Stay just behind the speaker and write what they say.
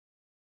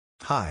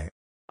Hi,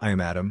 I am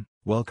Adam.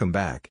 Welcome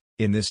back.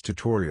 In this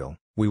tutorial,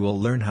 we will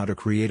learn how to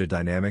create a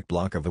dynamic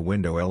block of a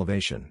window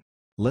elevation.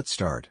 Let's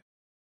start.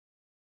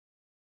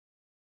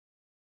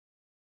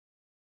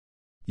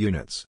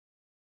 Units.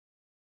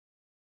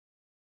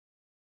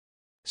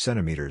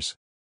 Centimeters.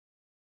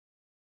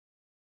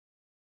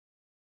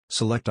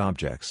 Select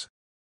objects.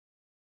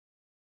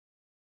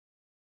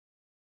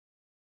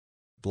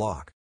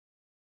 Block.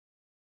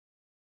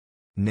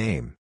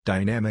 Name,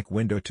 Dynamic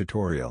Window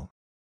Tutorial.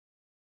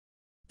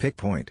 Pick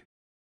point.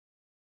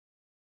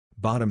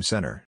 Bottom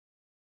center.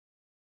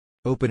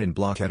 Open in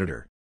Block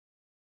Editor.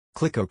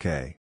 Click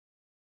OK.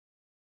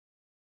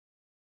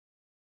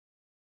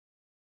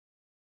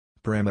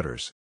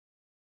 Parameters.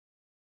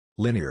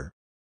 Linear.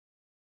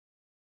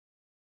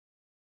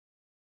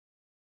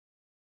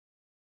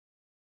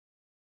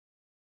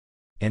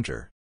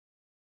 Enter.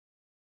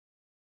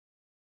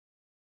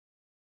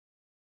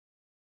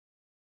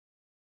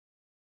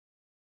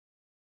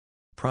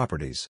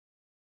 Properties.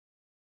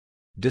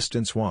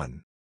 Distance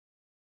 1.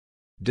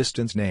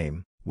 Distance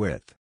name,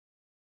 width.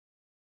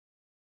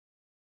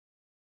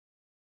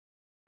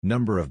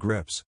 Number of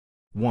grips,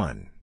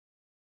 1.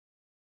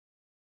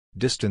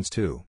 Distance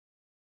 2.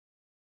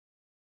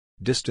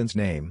 Distance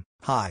name,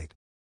 height.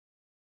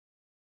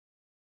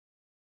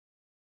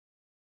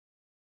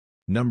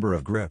 Number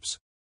of grips,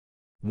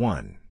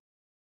 1.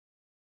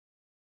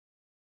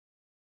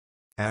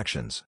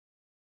 Actions.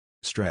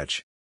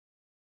 Stretch.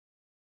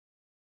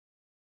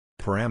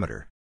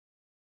 Parameter.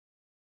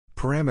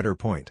 Parameter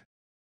point.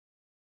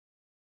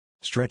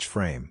 Stretch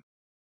frame.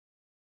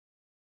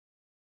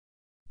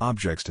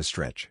 Objects to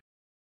stretch.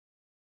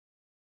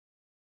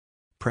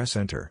 Press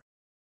Enter.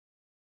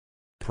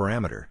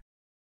 Parameter.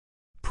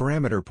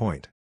 Parameter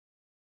point.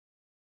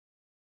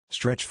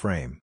 Stretch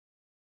frame.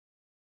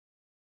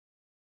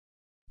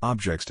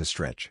 Objects to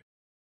stretch.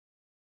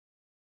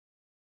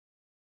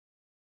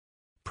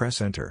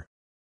 Press Enter.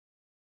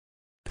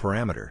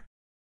 Parameter.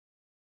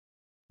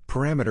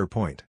 Parameter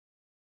point.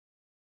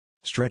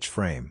 Stretch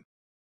frame.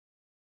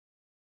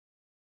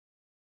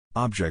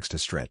 Objects to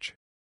stretch.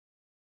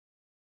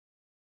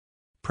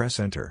 Press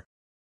Enter.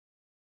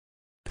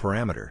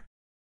 Parameter.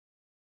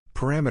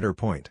 Parameter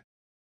point.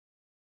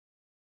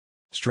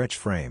 Stretch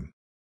frame.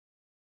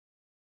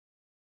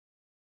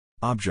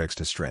 Objects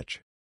to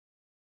stretch.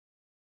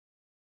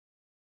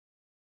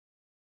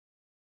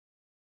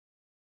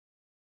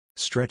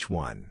 Stretch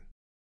 1.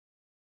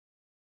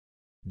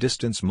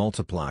 Distance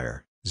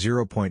multiplier,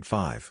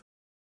 0.5.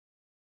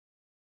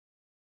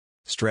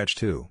 Stretch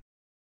 2.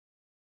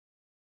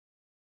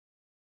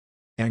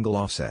 Angle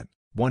offset,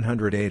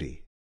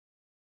 180.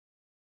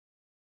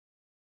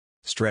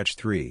 Stretch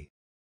 3.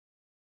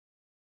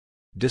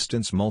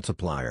 Distance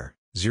multiplier,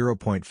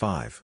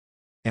 0.5.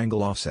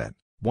 Angle offset,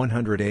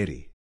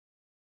 180.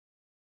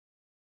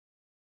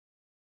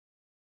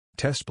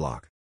 Test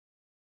block.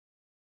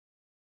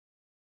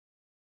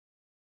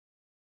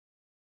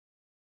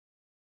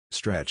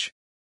 Stretch.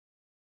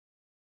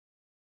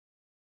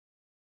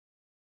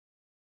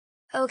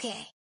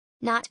 Okay.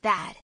 Not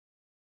bad.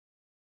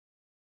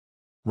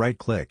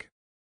 Right-click.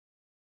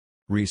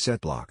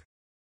 Reset block.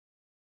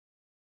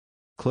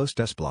 Close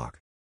test block.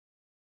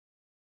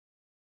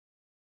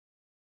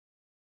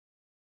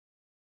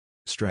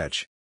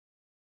 Stretch.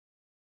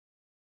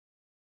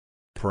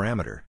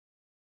 Parameter.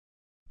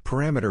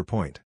 Parameter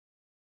point.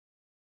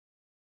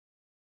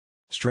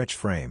 Stretch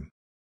frame.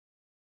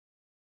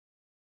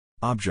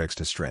 Objects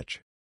to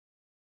stretch.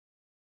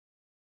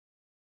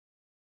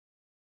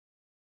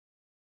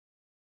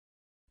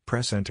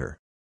 Press Enter.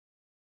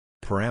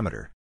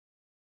 Parameter.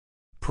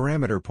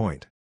 Parameter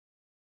point.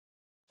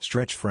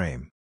 Stretch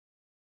frame.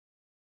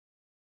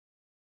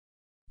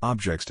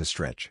 Objects to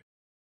stretch.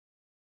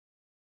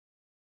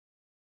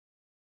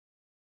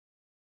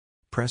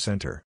 Press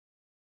Enter.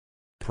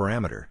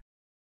 Parameter.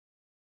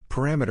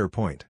 Parameter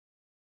point.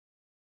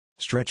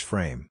 Stretch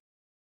frame.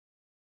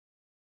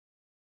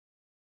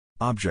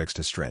 Objects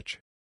to stretch.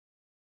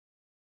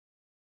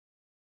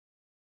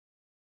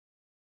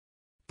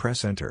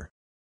 Press Enter.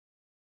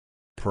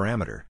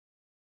 Parameter.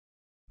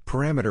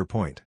 Parameter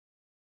point.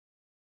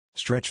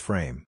 Stretch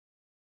frame.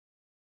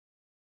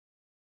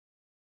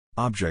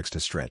 Objects to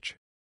stretch.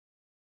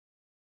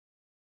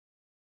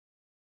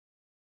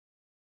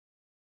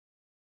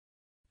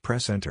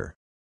 Press Enter.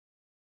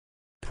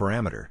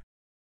 Parameter.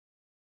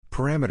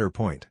 Parameter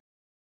point.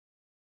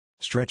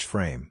 Stretch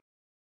frame.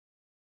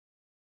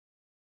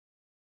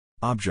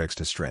 Objects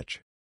to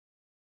stretch.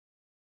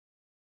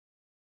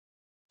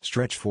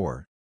 Stretch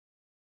 4.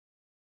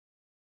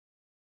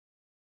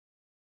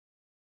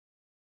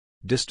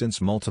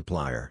 Distance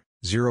multiplier,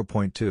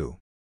 0.2.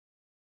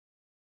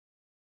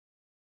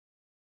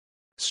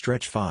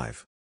 Stretch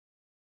 5.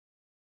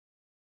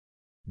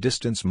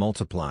 Distance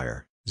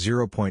multiplier,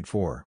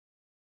 0.4.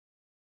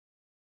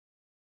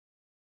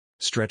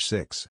 Stretch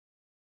 6.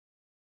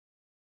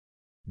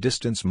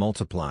 Distance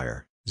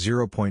multiplier,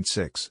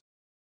 0.6.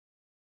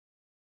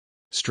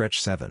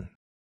 Stretch 7.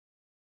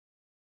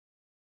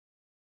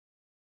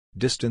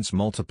 Distance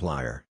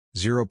multiplier,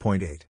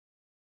 0.8.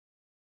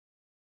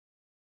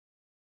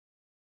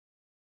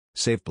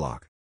 Save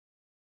block.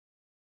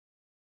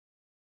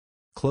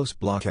 Close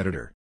block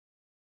editor.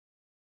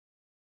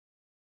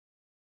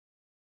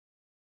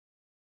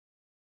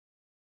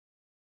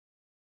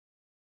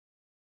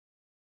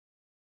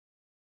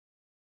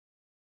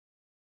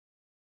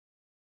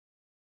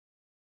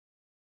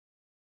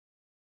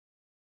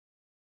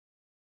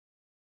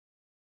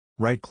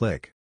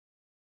 Right-click.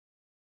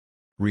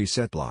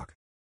 Reset block.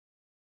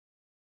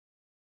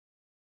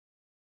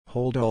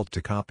 Hold Alt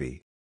to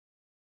copy.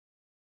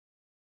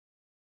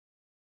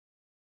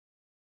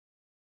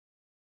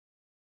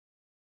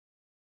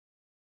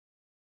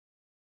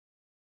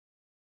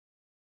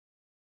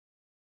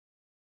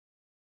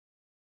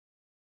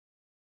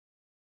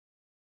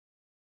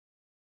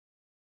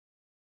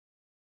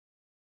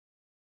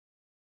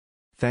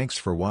 Thanks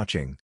for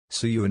watching,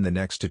 see you in the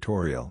next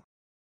tutorial.